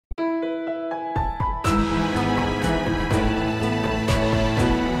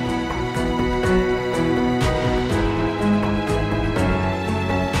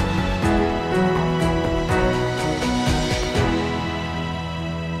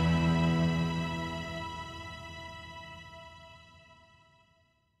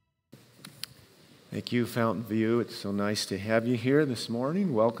Thank you, Fountain View. It's so nice to have you here this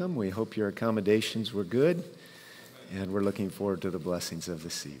morning. Welcome. We hope your accommodations were good, and we're looking forward to the blessings of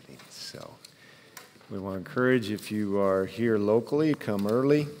this evening. So we want to encourage, if you are here locally, come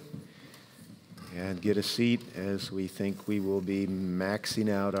early and get a seat, as we think we will be maxing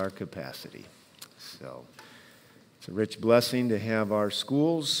out our capacity. So it's a rich blessing to have our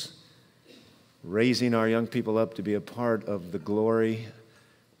schools raising our young people up to be a part of the glory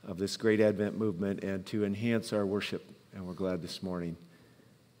of this great Advent movement and to enhance our worship. And we're glad this morning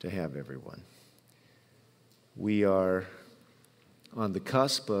to have everyone. We are on the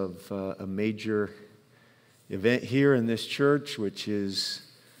cusp of a major event here in this church, which is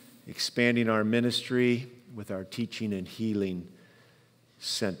expanding our ministry with our Teaching and Healing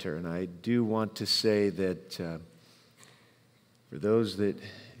Center. And I do want to say that for those that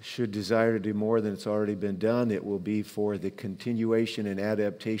should desire to do more than it's already been done, it will be for the continuation and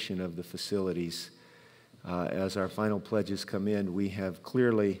adaptation of the facilities. As our final pledges come in, we have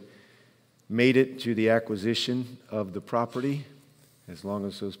clearly made it to the acquisition of the property, as long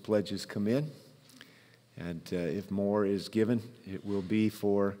as those pledges come in. And if more is given, it will be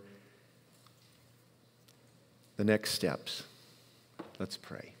for the next steps. Let's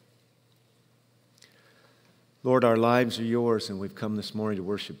pray. Lord, our lives are yours, and we've come this morning to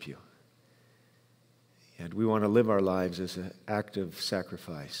worship you. And we want to live our lives as an act of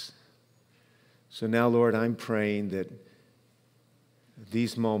sacrifice. So now, Lord, I'm praying that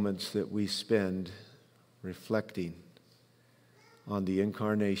these moments that we spend reflecting on the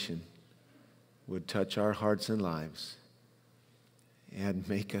incarnation would touch our hearts and lives and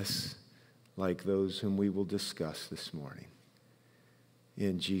make us like those whom we will discuss this morning.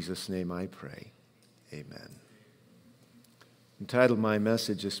 In Jesus' name I pray. Amen. Entitled my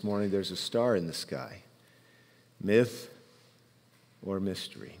message this morning, There's a Star in the Sky, Myth or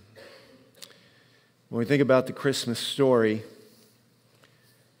Mystery. When we think about the Christmas story,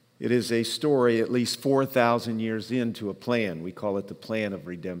 it is a story at least 4,000 years into a plan. We call it the plan of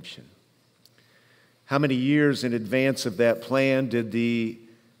redemption. How many years in advance of that plan did the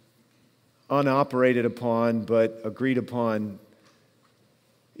unoperated upon but agreed upon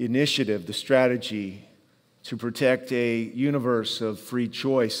initiative, the strategy to protect a universe of free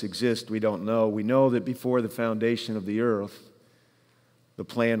choice exist? We don't know. We know that before the foundation of the earth, the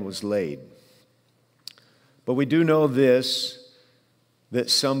plan was laid. But we do know this, that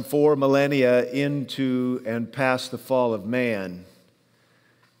some 4 millennia into and past the fall of man,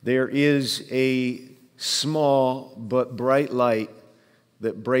 there is a small but bright light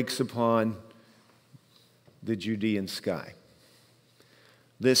that breaks upon the Judean sky.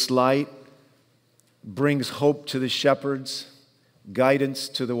 This light brings hope to the shepherds, guidance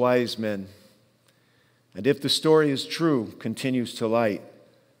to the wise men, and if the story is true, continues to light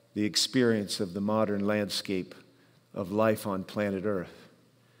the experience of the modern landscape of life on planet Earth.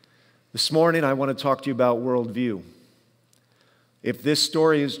 This morning, I want to talk to you about worldview. If this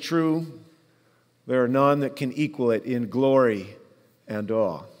story is true, there are none that can equal it in glory and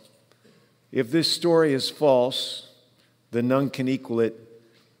awe. If this story is false, then none can equal it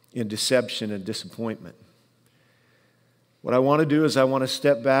in deception and disappointment. What I want to do is I want to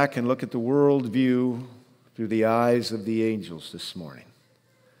step back and look at the worldview through the eyes of the angels this morning.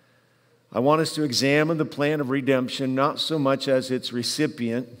 I want us to examine the plan of redemption, not so much as its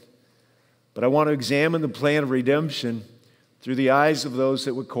recipient, but I want to examine the plan of redemption through the eyes of those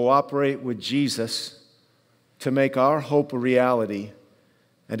that would cooperate with Jesus to make our hope a reality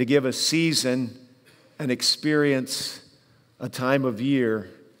and to give a season, an experience, a time of year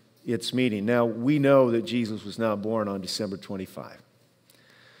its meaning. Now, we know that Jesus was not born on December 25.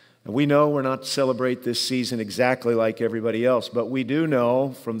 And we know we're not to celebrate this season exactly like everybody else, but we do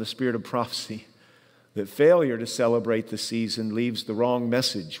know from the spirit of prophecy that failure to celebrate the season leaves the wrong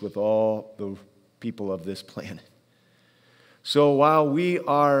message with all the people of this planet. So while we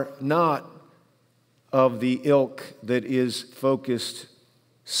are not of the ilk that is focused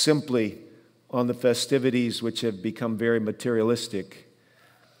simply on the festivities which have become very materialistic,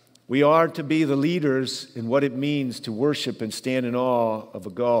 we are to be the leaders in what it means to worship and stand in awe of a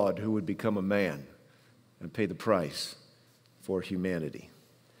God who would become a man and pay the price for humanity.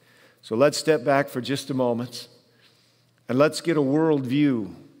 So let's step back for just a moment and let's get a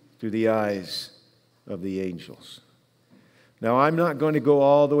worldview through the eyes of the angels. Now, I'm not going to go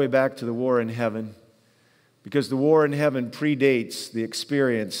all the way back to the war in heaven, because the war in heaven predates the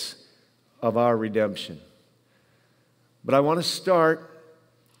experience of our redemption. But I want to start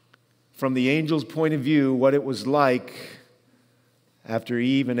from the angel's point of view, what it was like after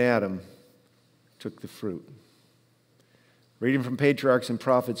Eve and Adam took the fruit. Reading from Patriarchs and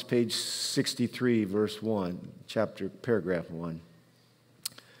Prophets, page 63, verse 1, paragraph 1.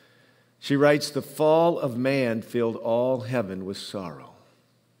 She writes, "The fall of man filled all heaven with sorrow.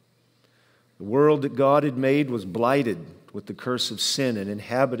 The world that God had made was blighted with the curse of sin and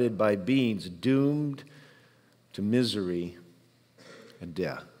inhabited by beings doomed to misery and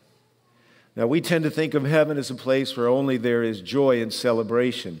death." Now, we tend to think of heaven as a place where only there is joy and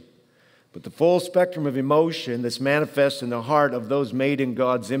celebration. But the full spectrum of emotion that's manifest in the heart of those made in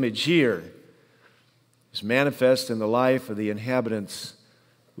God's image here is manifest in the life of the inhabitants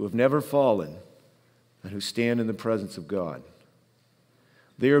who have never fallen and who stand in the presence of God.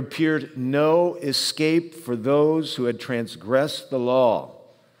 There appeared no escape for those who had transgressed the law.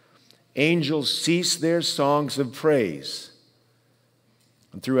 Angels ceased their songs of praise.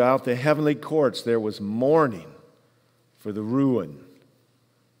 And throughout the heavenly courts there was mourning for the ruin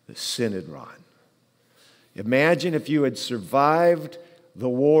that sin had wrought. Imagine if you had survived the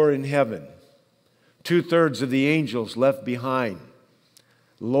war in heaven, 2/3 of the angels left behind,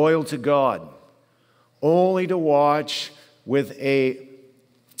 loyal to God, only to watch with a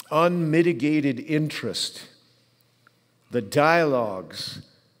unmitigated interest the dialogues,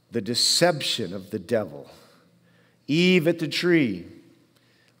 the deception of the devil. Eve at the tree,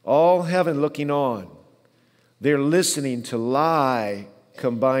 all heaven looking on. They're listening to lie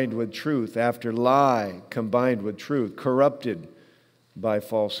combined with truth after lie combined with truth, corrupted by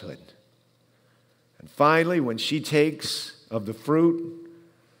falsehood. And finally, when she takes of the fruit,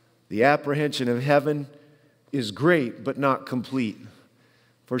 the apprehension of heaven is great but not complete.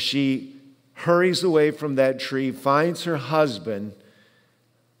 For she hurries away from that tree, finds her husband,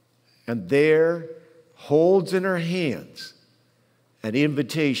 and there holds in her hands an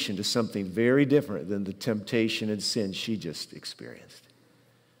invitation to something very different than the temptation and sin she just experienced.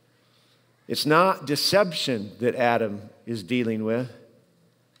 It's not deception that Adam is dealing with.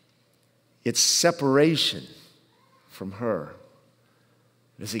 It's separation from her.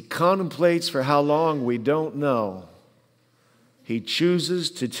 As he contemplates for how long, we don't know, he chooses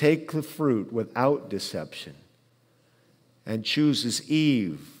to take the fruit without deception and chooses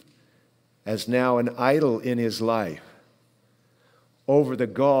Eve as now an idol in his life over the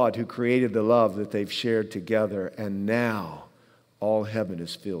God who created the love that they've shared together, and now all heaven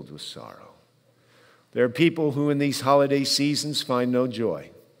is filled with sorrow. There are people who in these holiday seasons find no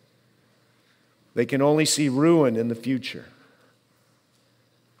joy. They can only see ruin in the future.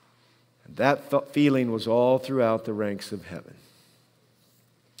 And that feeling was all throughout the ranks of heaven.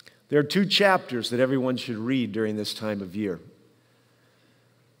 There are 2 chapters that everyone should read during this time of year.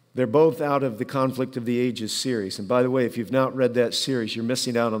 They're both out of the Conflict of the Ages series. And by the way, if you've not read that series, you're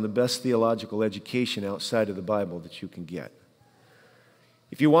missing out on the best theological education outside of the Bible that you can get.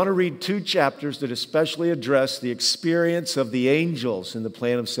 If you want to read 2 chapters that especially address the experience of the angels in the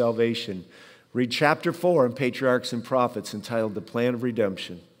plan of salvation, read chapter 4 in Patriarchs and Prophets entitled The Plan of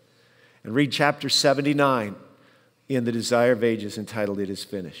Redemption, and read chapter 79 in The Desire of Ages entitled It Is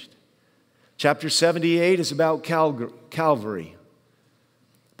Finished. Chapter 78 is about Calvary.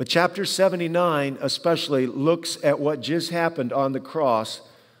 But chapter 79 especially looks at what just happened on the cross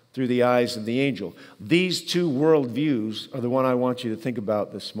through the eyes of the angel. These 2 worldviews are the one I want you to think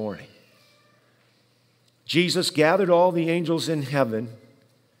about this morning. Jesus gathered all the angels in heaven,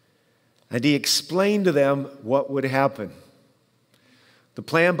 and he explained to them what would happen. The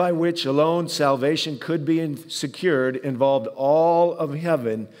plan by which alone salvation could be secured involved all of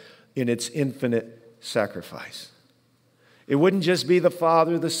heaven in its infinite sacrifice. It wouldn't just be the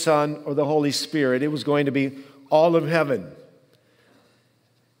Father, the Son, or the Holy Spirit. It was going to be all of heaven.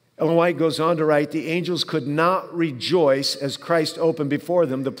 Ellen White goes on to write, the angels could not rejoice as Christ opened before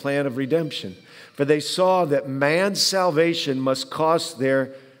them the plan of redemption, for they saw that man's salvation must cost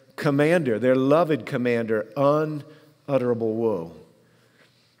their commander, their loved commander, unutterable woe.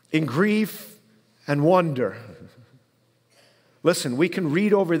 In grief and wonder. Listen, we can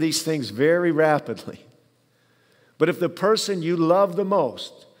read over these things very rapidly. But if the person you love the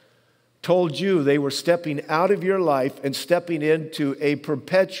most told you they were stepping out of your life and stepping into a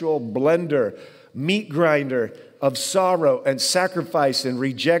perpetual blender, meat grinder of sorrow and sacrifice and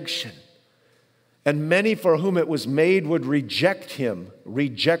rejection, and many for whom it was made would reject him,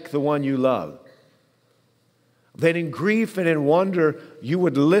 reject the one you love, then in grief and in wonder, you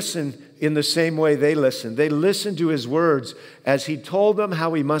would listen in the same way they listened. They listened to his words as he told them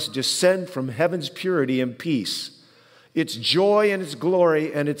how he must descend from heaven's purity and peace, its joy and its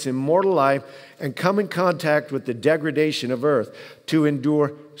glory and its immortal life, and come in contact with the degradation of earth to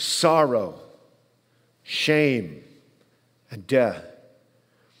endure sorrow, shame, and death.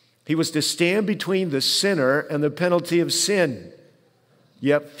 He was to stand between the sinner and the penalty of sin.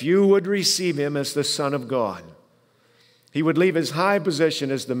 Yet few would receive him as the Son of God. He would leave his high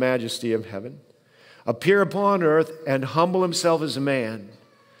position as the majesty of heaven, appear upon earth and humble himself as a man,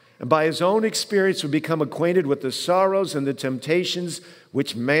 and by his own experience would become acquainted with the sorrows and the temptations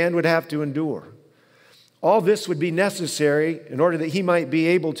which man would have to endure. All this would be necessary in order that he might be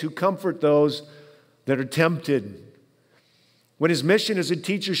able to comfort those that are tempted. When his mission as a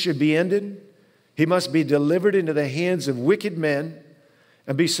teacher should be ended, he must be delivered into the hands of wicked men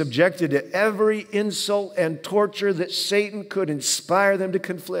and be subjected to every insult and torture that Satan could inspire them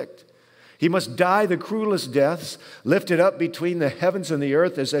to inflict. He must die the cruelest deaths, lifted up between the heavens and the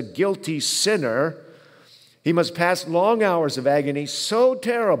earth as a guilty sinner. He must pass long hours of agony so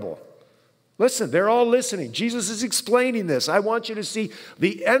terrible. Listen, they're all listening. Jesus is explaining this. I want you to see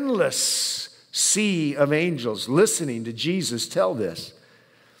the endless sea of angels listening to Jesus tell this.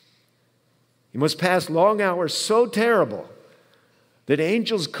 He must pass long hours so terrible that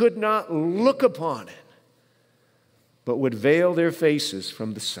angels could not look upon it, but would veil their faces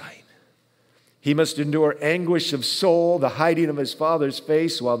from the sight. He must endure anguish of soul, the hiding of his Father's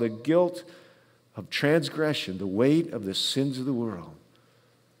face, while the guilt of transgression, the weight of the sins of the world,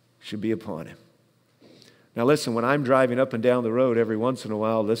 should be upon him. Now listen, when I'm driving up and down the road every once in a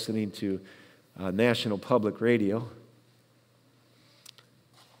while listening to National Public Radio,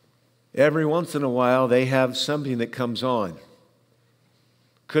 every once in a while they have something that comes on.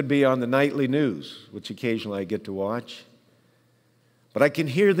 Could be on the nightly news, which occasionally I get to watch. But I can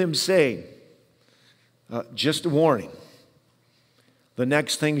hear them saying, just a warning, the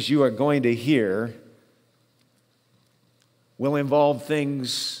next things you are going to hear will involve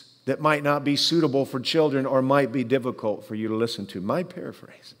things that might not be suitable for children or might be difficult for you to listen to. My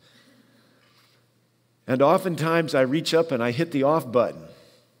paraphrase. And oftentimes I reach up and I hit the off button.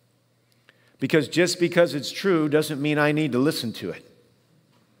 Because just because it's true doesn't mean I need to listen to it.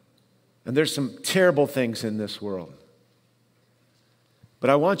 And there's some terrible things in this world. But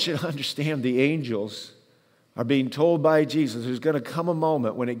I want you to understand the angels are being told by Jesus there's going to come a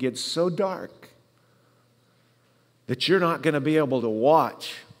moment when it gets so dark that you're not going to be able to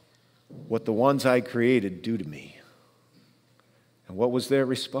watch what the ones I created do to me. And what was their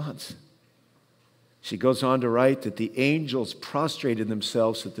response? She goes on to write that the angels prostrated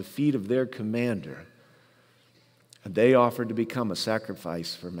themselves at the feet of their commander, and they offered to become a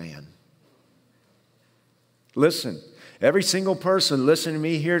sacrifice for man. Listen, every single person listening to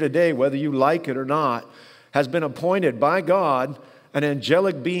me here today, whether you like it or not, has been appointed by God an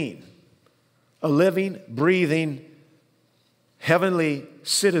angelic being, a living, breathing, heavenly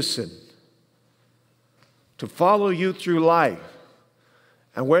citizen to follow you through life.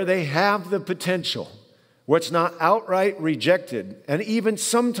 And where they have the potential, where it's not outright rejected, and even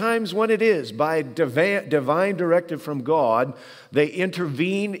sometimes when it is by divine directive from God, they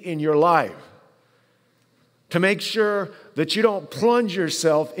intervene in your life to make sure that you don't plunge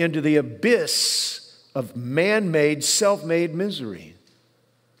yourself into the abyss of man-made, self-made misery.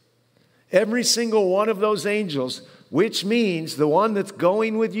 Every single one of those angels, which means the one that's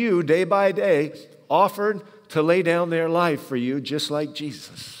going with you day by day, offered to lay down their life for you just like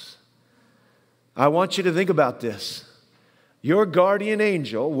Jesus. I want you to think about this. Your guardian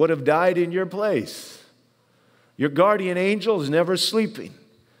angel would have died in your place. Your guardian angel is never sleeping.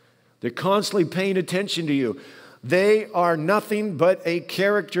 They're constantly paying attention to you. They are nothing but a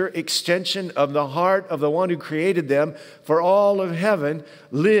character extension of the heart of the one who created them, for all of heaven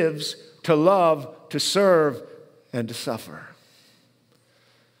lives to love, to serve, and to suffer.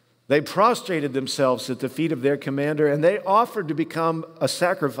 They prostrated themselves at the feet of their commander, and they offered to become a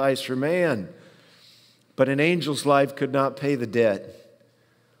sacrifice for man. But an angel's life could not pay the debt.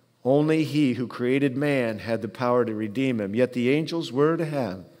 Only he who created man had the power to redeem him. Yet the angels were to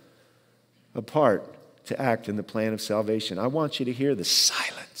have a part to act in the plan of salvation. I want you to hear the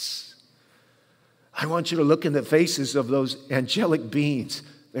silence. I want you to look in the faces of those angelic beings.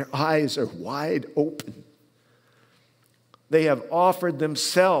 Their eyes are wide open. They have offered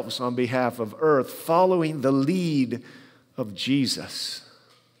themselves on behalf of earth, following the lead of Jesus.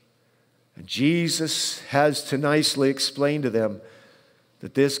 And Jesus has to nicely explain to them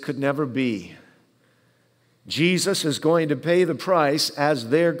that this could never be. Jesus is going to pay the price as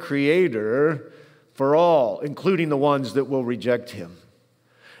their creator for all, including the ones that will reject him.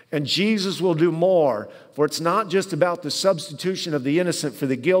 And Jesus will do more, for it's not just about the substitution of the innocent for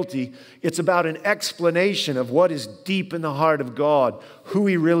the guilty. It's about an explanation of what is deep in the heart of God, who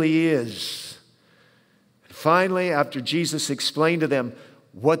he really is. And finally, after Jesus explained to them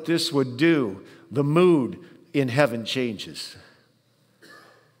what this would do, the mood in heaven changes.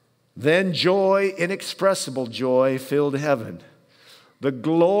 Then joy, inexpressible joy, filled heaven. The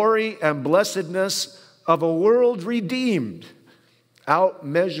glory and blessedness of a world redeemed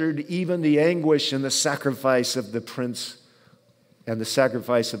outmeasured even the anguish and the sacrifice of the Prince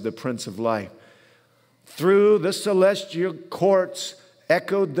of Life. Through the celestial courts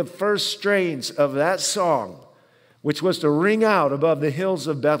echoed the first strains of that song, which was to ring out above the hills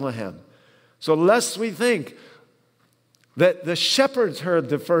of Bethlehem. So lest we think that the shepherds heard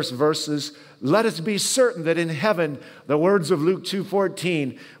the first verses, let us be certain that in heaven the words of Luke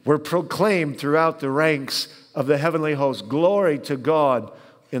 2:14 were proclaimed throughout the ranks of the heavenly host. Glory to God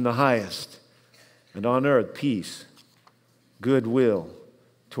in the highest, and on earth peace, goodwill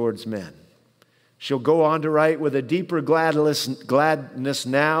towards men. She'll go on to write, with a deeper gladness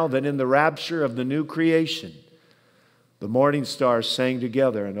now than in the rapture of the new creation. The morning stars sang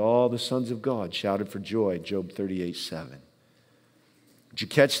together, and all the sons of God shouted for joy. Job 38:7. Did you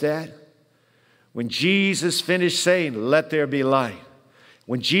catch that? When Jesus finished saying, let there be light.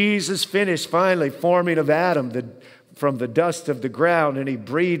 When Jesus finished finally forming of Adam from the dust of the ground, and he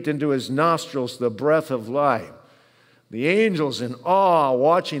breathed into his nostrils the breath of life. The angels in awe,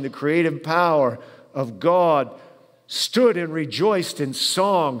 watching the creative power of God, stood and rejoiced in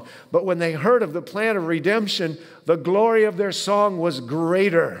song. But when they heard of the plan of redemption, the glory of their song was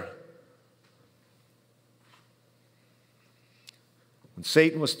greater. When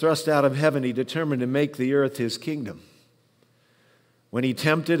Satan was thrust out of heaven, he determined to make the earth his kingdom. When he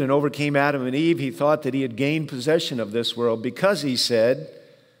tempted and overcame Adam and Eve, he thought that he had gained possession of this world because he said,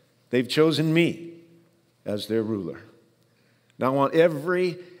 they've chosen me as their ruler. Now I want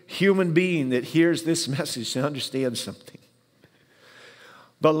every human being that hears this message to understand something.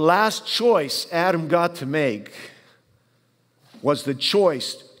 The last choice Adam got to make was the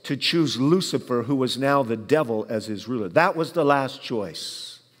choice to choose Lucifer, who was now the devil, as his ruler. That was the last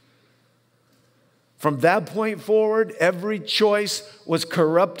choice. From that point forward, every choice was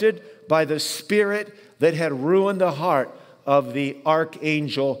corrupted by the spirit that had ruined the heart of the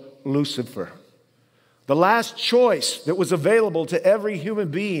archangel Lucifer. The last choice that was available to every human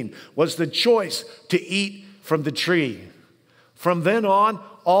being was the choice to eat from the tree. From then on,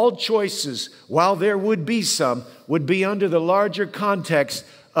 all choices, while there would be some, would be under the larger context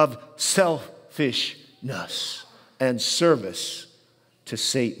of selfishness and service to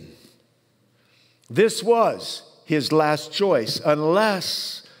Satan. This was his last choice,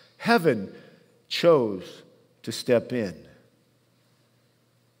 unless heaven chose to step in.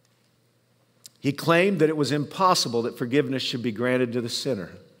 He claimed that it was impossible that forgiveness should be granted to the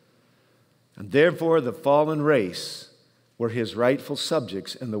sinner. And therefore, the fallen race were his rightful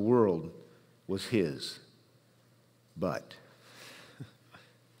subjects and the world was his. But,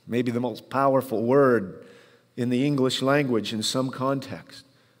 maybe the most powerful word in the English language in some context,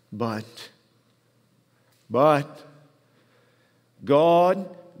 but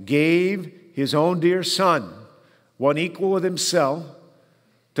God gave his own dear Son, one equal with himself,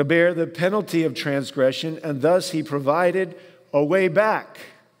 to bear the penalty of transgression, and thus he provided a way back,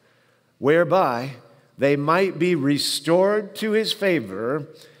 whereby they might be restored to his favor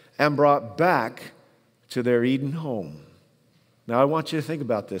and brought back to their Eden home. Now I want you to think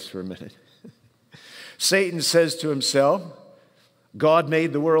about this for a minute. Satan says to himself, God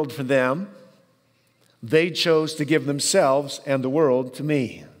made the world for them. They chose to give themselves and the world to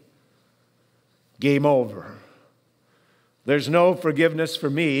me. Game over. There's no forgiveness for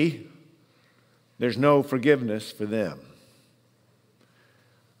me. There's no forgiveness for them.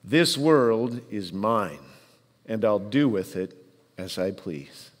 This world is mine, and I'll do with it as I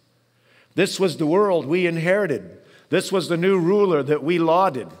please. This was the world we inherited. This was the new ruler that we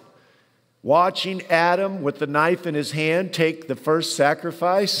lauded. Watching Adam with the knife in his hand take the first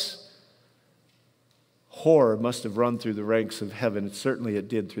sacrifice, horror must have run through the ranks of heaven. Certainly it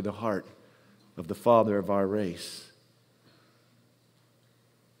did through the heart of the father of our race.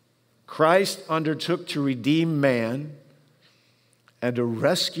 Christ undertook to redeem man and to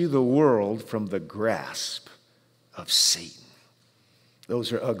rescue the world from the grasp of Satan.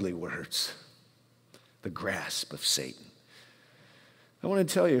 Those are ugly words. The grasp of Satan. I want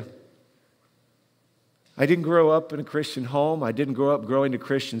to tell you, I didn't grow up in a Christian home. I didn't grow up going to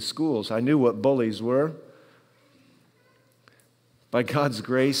Christian schools. I knew what bullies were. By God's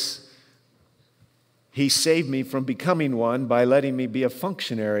grace, He saved me from becoming one by letting me be a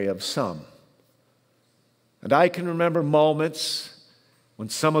functionary of some. And I can remember moments when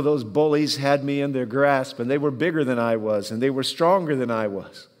some of those bullies had me in their grasp, and they were bigger than I was, and they were stronger than I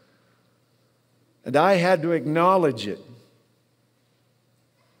was. And I had to acknowledge it.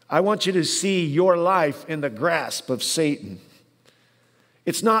 I want you to see your life in the grasp of Satan.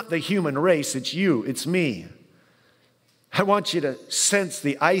 It's not the human race, it's you, it's me. I want you to sense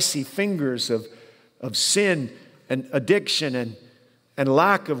the icy fingers of sin and addiction and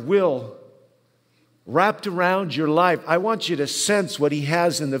lack of will wrapped around your life. I want you to sense what He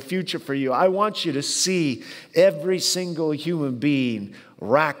has in the future for you. I want you to see every single human being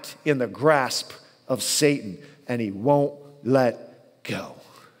racked in the grasp of Satan, and he won't let go.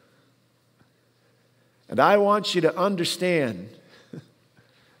 And I want you to understand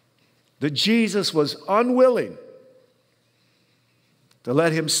that Jesus was unwilling to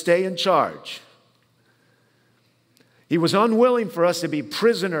let him stay in charge. He was unwilling for us to be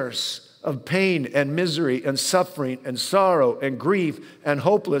prisoners of pain and misery and suffering and sorrow and grief and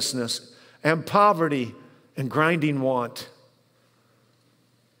hopelessness and poverty and grinding want.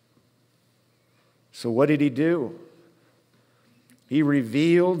 So what did he do? He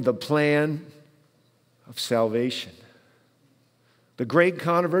revealed the plan of salvation. The great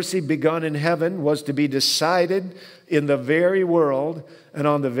controversy begun in heaven was to be decided in the very world and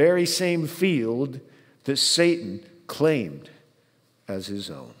on the very same field that Satan claimed as his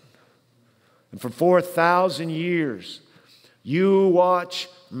own. And for 4,000 years, you watch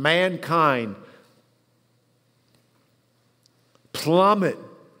mankind plummet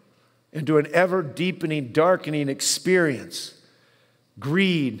into an ever-deepening, darkening experience.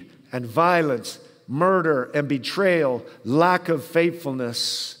 Greed and violence, murder and betrayal, lack of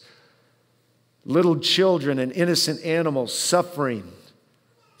faithfulness, little children and innocent animals suffering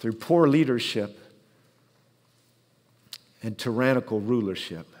through poor leadership and tyrannical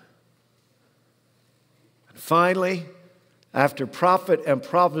rulership. And finally, after prophet and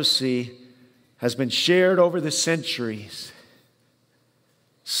prophecy has been shared over the centuries,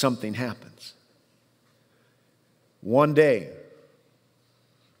 something happens. One day,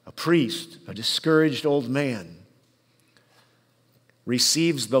 a priest, a discouraged old man,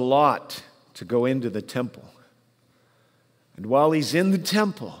 receives the lot to go into the temple. And while he's in the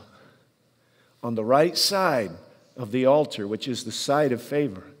temple, on the right side of the altar, which is the side of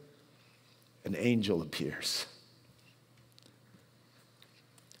favor, an angel appears.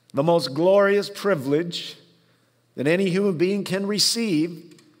 The most glorious privilege that any human being can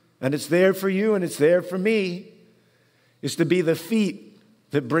receive, and it's there for you and it's there for me, is to be the feet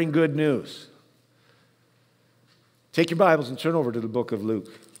that bring good news. Take your Bibles and turn over to the book of Luke.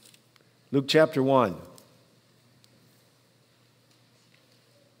 Luke chapter 1.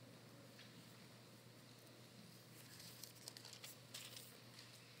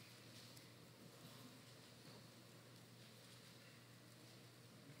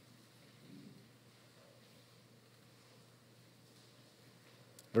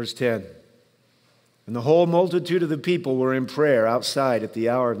 Verse 10. And the whole multitude of the people were in prayer outside at the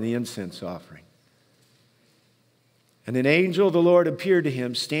hour of the incense offering. And an angel of the Lord appeared to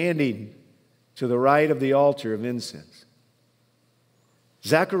him, standing to the right of the altar of incense.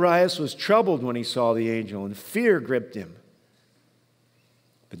 Zacharias was troubled when he saw the angel, and fear gripped him.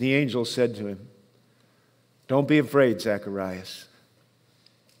 But the angel said to him, "Don't be afraid, Zacharias,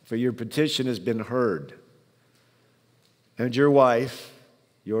 for your petition has been heard. And your wife,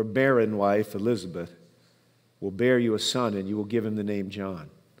 your barren wife, Elizabeth, will bear you a son, and you will give him the name John.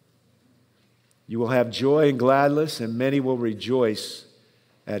 You will have joy and gladness, and many will rejoice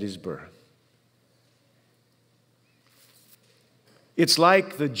at his birth." It's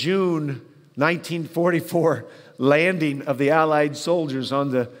like the June 1944 landing of the Allied soldiers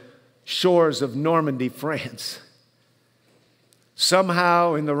on the shores of Normandy, France.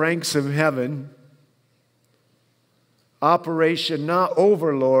 Somehow in the ranks of heaven, Operation not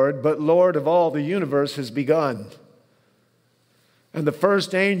Overlord, but Lord of all the universe has begun. And the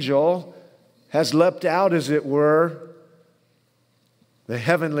first angel has leapt out, as it were, the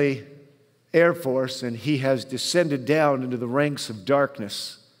heavenly Air Force, and he has descended down into the ranks of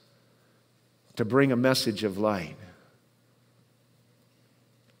darkness to bring a message of light.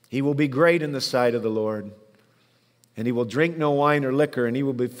 He will be great in the sight of the Lord, and he will drink no wine or liquor, and he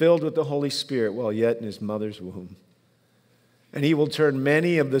will be filled with the Holy Spirit while yet in his mother's womb. And he will turn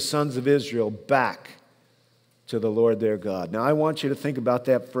many of the sons of Israel back to the Lord their God. Now, I want you to think about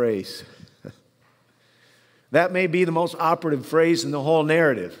that phrase. That may be the most operative phrase in the whole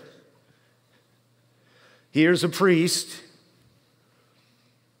narrative. Here's a priest.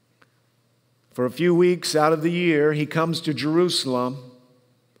 For a few weeks out of the year, he comes to Jerusalem.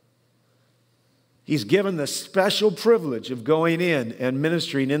 He's given the special privilege of going in and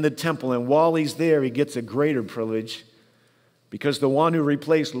ministering in the temple. And while he's there, he gets a greater privilege, because the one who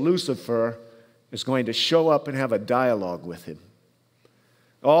replaced Lucifer is going to show up and have a dialogue with him.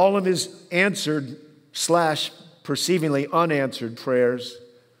 All of his answered / perceivingly unanswered prayers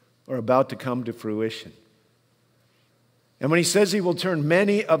are about to come to fruition. And when he says he will turn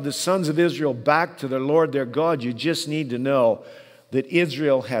many of the sons of Israel back to their Lord their God, you just need to know that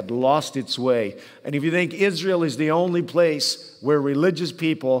Israel had lost its way. And if you think Israel is the only place where religious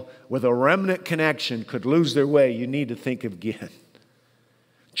people with a remnant connection could lose their way, you need to think again.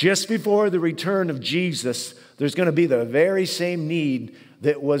 Just before the return of Jesus, there's going to be the very same need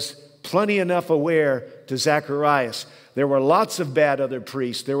that was plenty enough aware to Zacharias. There were lots of bad other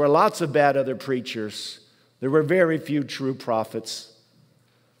priests. There were lots of bad other preachers. There were very few true prophets.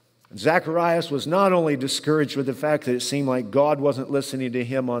 And Zacharias was not only discouraged with the fact that it seemed like God wasn't listening to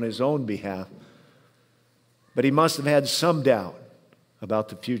him on his own behalf, but he must have had some doubt about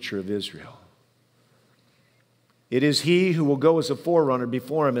the future of Israel. It is he who will go as a forerunner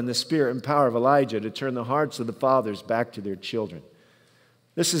before him in the spirit and power of Elijah to turn the hearts of the fathers back to their children.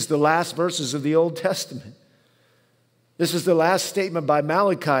 This is the last verses of the Old Testament. This is the last statement by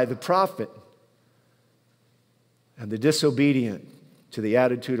Malachi, the prophet. And the disobedient to the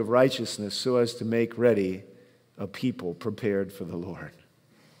attitude of righteousness so as to make ready a people prepared for the Lord.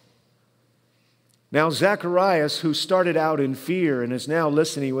 Now Zacharias, who started out in fear and is now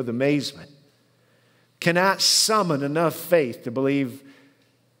listening with amazement, cannot summon enough faith to believe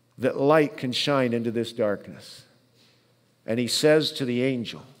that light can shine into this darkness. And he says to the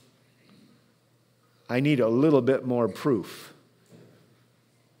angel, I need a little bit more proof.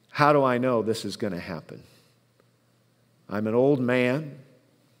 How do I know this is going to happen? I'm an old man,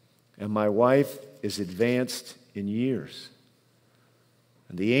 and my wife is advanced in years.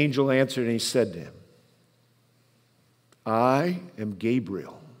 And the angel answered, and he said to him, I am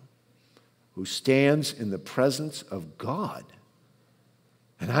Gabriel, who stands in the presence of God,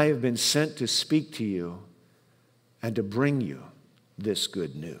 and I have been sent to speak to you and to bring you this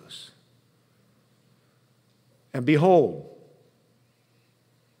good news. And behold,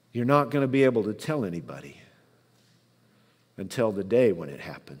 you're not going to be able to tell anybody until the day when it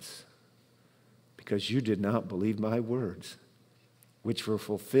happens, because you did not believe my words, which were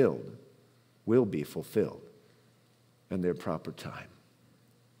fulfilled, will be fulfilled in their proper time.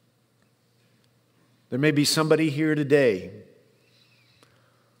 There may be somebody here today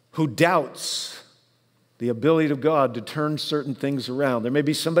who doubts the ability of God to turn certain things around. There may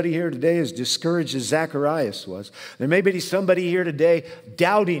be somebody here today as discouraged as Zacharias was. There may be somebody here today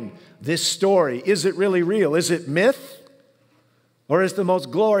doubting this story. Is it really real? Is it myth? Or is the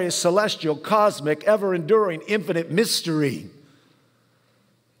most glorious, celestial, cosmic, ever-enduring, infinite mystery?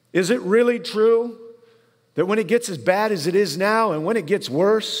 Is it really true that when it gets as bad as it is now and when it gets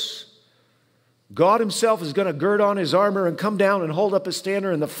worse, God himself is going to gird on his armor and come down and hold up his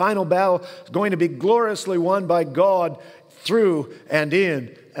standard, and the final battle is going to be gloriously won by God through and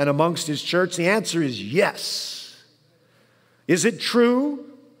in and amongst his church? The answer is yes. Is it true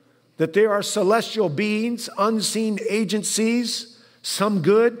that there are celestial beings, unseen agencies, some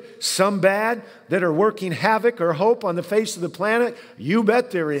good, some bad, that are working havoc or hope on the face of the planet? You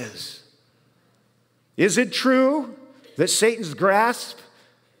bet there is. Is it true that Satan's grasp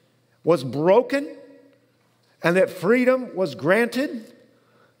was broken and that freedom was granted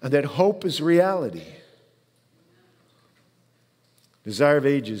and that hope is reality? Desire of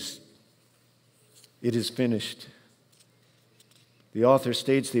Ages, it is finished. The author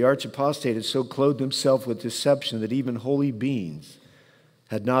states the arch-apostate had so clothed himself with deception that even holy beings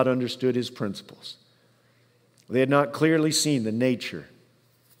had not understood his principles. They had not clearly seen the nature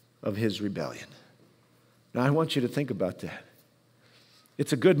of his rebellion. Now I want you to think about that.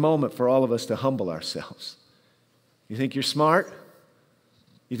 It's a good moment for all of us to humble ourselves. You think you're smart?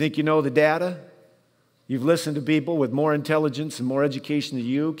 You think you know the data? You've listened to people with more intelligence and more education than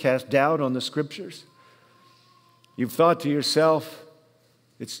you cast doubt on the scriptures? You've thought to yourself,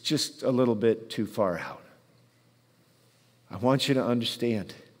 it's just a little bit too far out. I want you to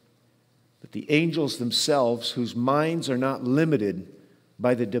understand that the angels themselves, whose minds are not limited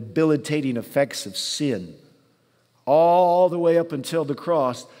by the debilitating effects of sin, all the way up until the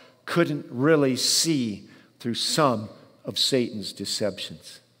cross, couldn't really see through some of Satan's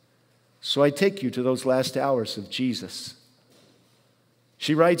deceptions. So I take you to those last hours of Jesus.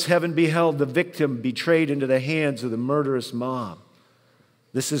 She writes, heaven beheld the victim betrayed into the hands of the murderous mob.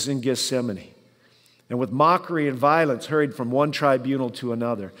 This is in Gethsemane. And with mockery and violence hurried from one tribunal to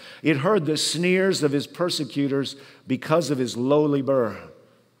another. It heard the sneers of his persecutors because of his lowly birth.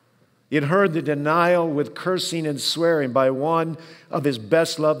 It heard the denial with cursing and swearing by one of his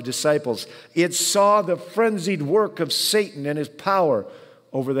best-loved disciples. It saw the frenzied work of Satan and his power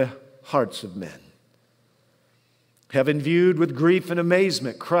over the hearts of men. Heaven viewed with grief and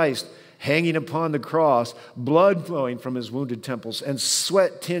amazement Christ hanging upon the cross, blood flowing from his wounded temples, and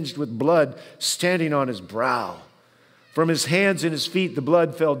sweat tinged with blood standing on his brow. From his hands and his feet, the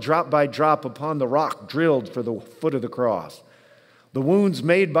blood fell drop by drop upon the rock drilled for the foot of the cross. The wounds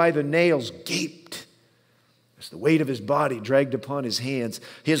made by the nails gaped as the weight of his body dragged upon his hands.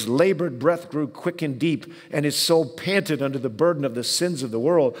 His labored breath grew quick and deep, and his soul panted under the burden of the sins of the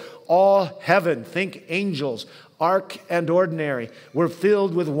world. All heaven, think angels, arch and ordinary, were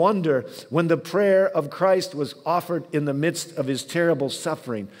filled with wonder when the prayer of Christ was offered in the midst of his terrible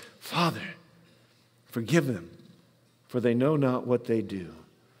suffering. Father, forgive them, for they know not what they do.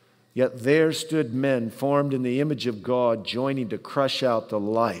 Yet there stood men formed in the image of God, joining to crush out the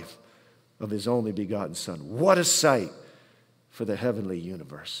life of his only begotten Son. What a sight for the heavenly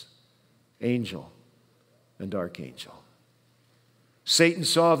universe. Angel and archangel. Satan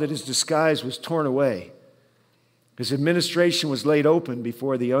saw that his disguise was torn away. His administration was laid open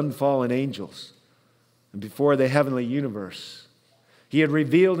before the unfallen angels and before the heavenly universe. He had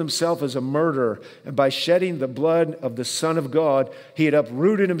revealed himself as a murderer, and by shedding the blood of the Son of God, he had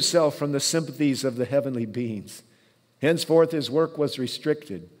uprooted himself from the sympathies of the heavenly beings. Henceforth, his work was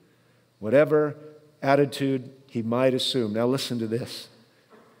restricted, whatever attitude he might assume. Now listen to this.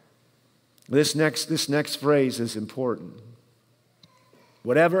 This next phrase is important.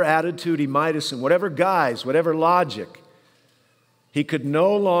 Whatever attitude he might assume, whatever guise, whatever logic, he could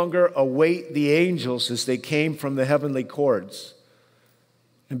no longer await the angels as they came from the heavenly courts,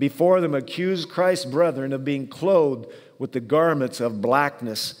 and before them accuse Christ's brethren of being clothed with the garments of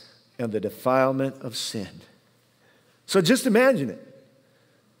blackness and the defilement of sin. So just imagine it.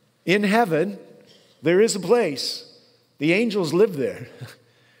 In heaven, there is a place. The angels live there.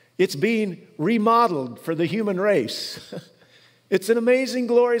 It's being remodeled for the human race. It's an amazing,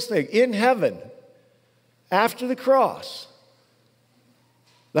 glorious thing. In heaven, after the cross,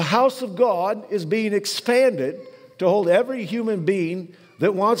 the house of God is being expanded to hold every human being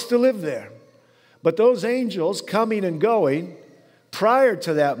that wants to live there. But those angels coming and going prior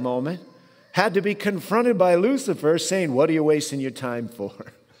to that moment had to be confronted by Lucifer saying, what are you wasting your time for?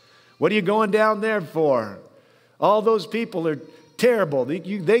 What are you going down there for? All those people are terrible.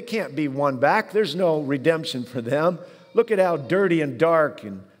 They can't be won back. There's no redemption for them. Look at how dirty and dark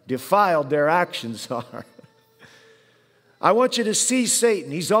and defiled their actions are. I want you to see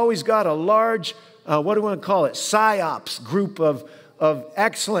Satan. He's always got a large, what do we want to call it, psyops group of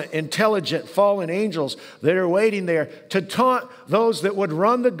excellent, intelligent, fallen angels that are waiting there to taunt those that would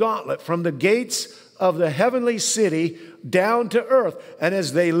run the gauntlet from the gates of the heavenly city down to earth. And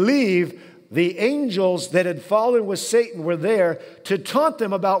as they leave, the angels that had fallen with Satan were there to taunt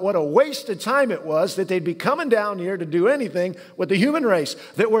them about what a waste of time it was that they'd be coming down here to do anything with the human race,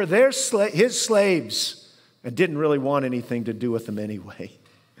 that were his slaves and didn't really want anything to do with them anyway.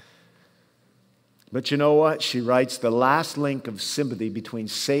 But you know what? She writes, the last link of sympathy between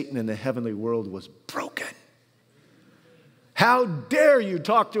Satan and the heavenly world was broken. How dare you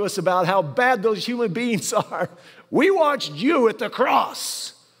talk to us about how bad those human beings are? We watched you at the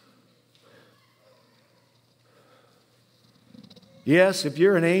cross. Yes, if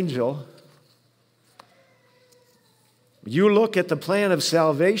you're an angel, you look at the plan of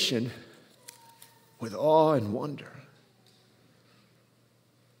salvation with awe and wonder.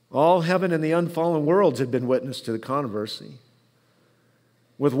 All heaven and the unfallen worlds had been witness to the controversy.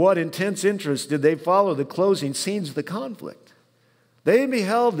 With what intense interest did they follow the closing scenes of the conflict? They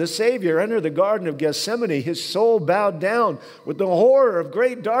beheld the Savior enter the Garden of Gethsemane, his soul bowed down with the horror of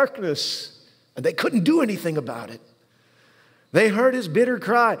great darkness, and they couldn't do anything about it. They heard his bitter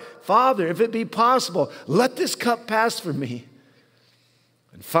cry, Father, if it be possible, let this cup pass from me.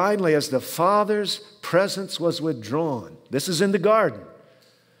 And finally, as the Father's presence was withdrawn, this is in the garden,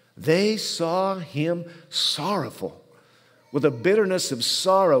 they saw him sorrowful, with a bitterness of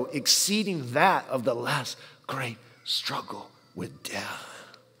sorrow exceeding that of the last great struggle with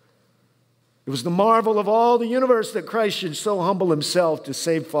death. It was the marvel of all the universe that Christ should so humble himself to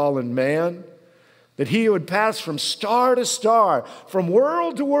save fallen man, that he would pass from star to star, from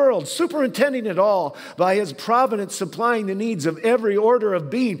world to world, superintending it all by his providence, supplying the needs of every order of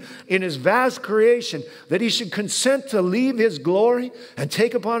being in his vast creation, that he should consent to leave his glory and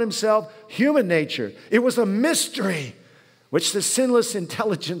take upon himself human nature. It was a mystery which the sinless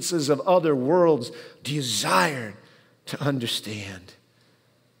intelligences of other worlds desired to understand.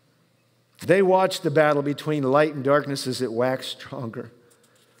 They watched the battle between light and darkness as it waxed stronger.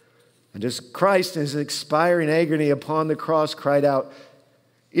 And as Christ, in his expiring agony upon the cross, cried out,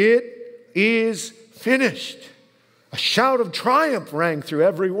 "It is finished," A shout of triumph rang through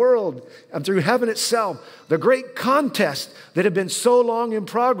every world and through heaven itself. The great contest that had been so long in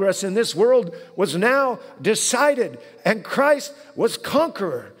progress in this world was now decided, and Christ was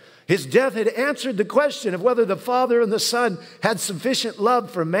conqueror. His death had answered the question of whether the Father and the Son had sufficient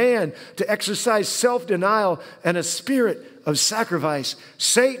love for man to exercise self-denial and a spirit of sacrifice.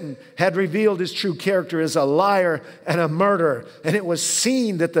 Satan had revealed his true character as a liar and a murderer, and it was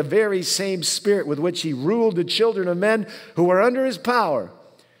seen that the very same spirit with which he ruled the children of men who were under his power,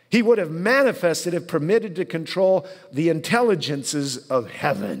 he would have manifested if permitted to control the intelligences of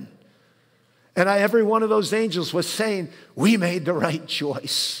heaven. And every one of those angels was saying, we made the right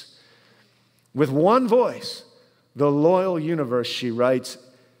choice. With one voice, the loyal universe, she writes,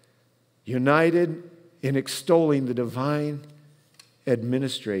 united in extolling the divine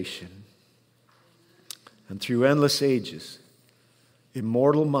administration. And through endless ages,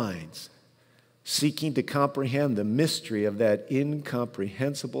 immortal minds seeking to comprehend the mystery of that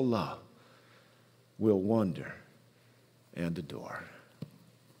incomprehensible love will wonder and adore.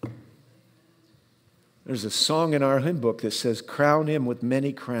 There's a song in our hymn book that says, crown him with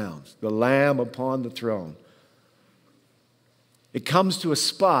many crowns, the Lamb upon the throne. It comes to a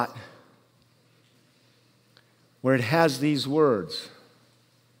spot where it has these words.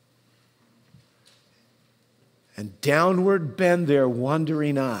 And downward bend their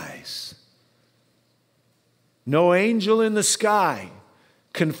wondering eyes. No angel in the sky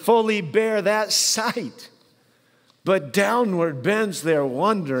can fully bear that sight, but downward bends their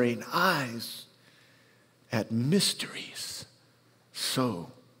wondering eyes at mysteries so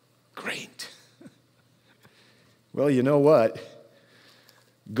great. Well, you know what?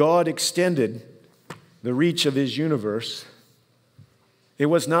 God extended the reach of his universe. It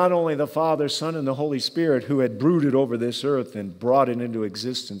was not only the Father, Son, and the Holy Spirit who had brooded over this earth and brought it into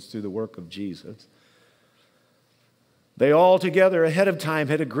existence through the work of Jesus. They all together ahead of time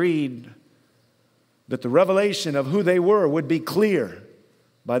had agreed that the revelation of who they were would be clear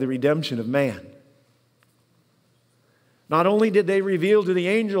by the redemption of man. Not only did they reveal to the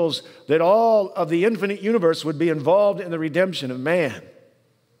angels that all of the infinite universe would be involved in the redemption of man,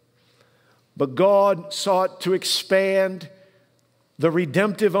 but God sought to expand the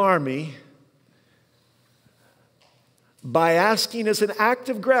redemptive army by asking as an act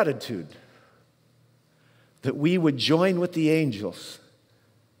of gratitude that we would join with the angels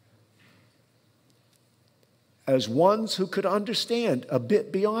as ones who could understand a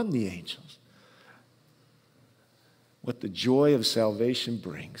bit beyond the angels what the joy of salvation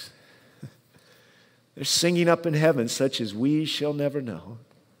brings. They're singing up in heaven such as we shall never know.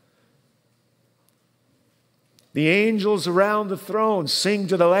 The angels around the throne sing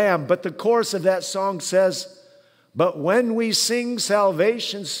to the Lamb, but the chorus of that song says, but when we sing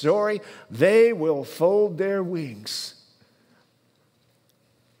salvation's story, they will fold their wings.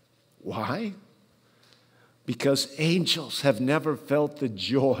 Why? Because angels have never felt the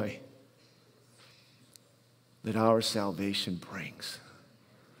joy that our salvation brings.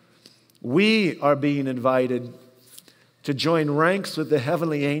 We are being invited to join ranks with the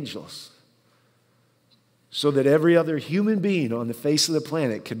heavenly angels so that every other human being on the face of the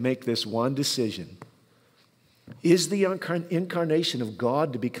planet can make this one decision. Is the incarnation of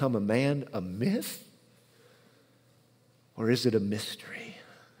God to become a man a myth? Or is it a mystery?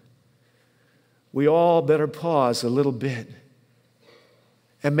 We all better pause a little bit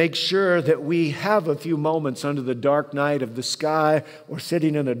and make sure that we have a few moments under the dark night of the sky or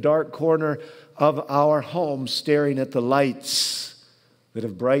sitting in a dark corner of our home staring at the lights that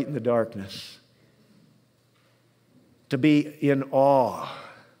have brightened the darkness, to be in awe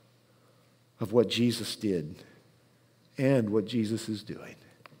of what Jesus did and what Jesus is doing.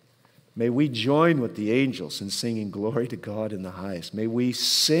 May we join with the angels in singing glory to God in the highest. May we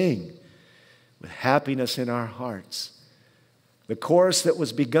sing with happiness in our hearts the chorus that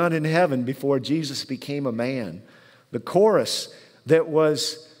was begun in heaven before Jesus became a man. The chorus that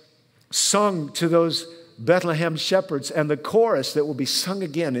was sung to those Bethlehem shepherds, and the chorus that will be sung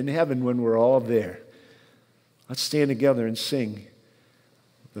again in heaven when we're all there. Let's stand together and sing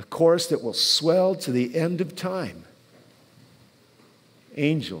the chorus that will swell to the end of time.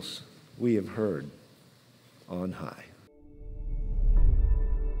 Angels, we have heard on high.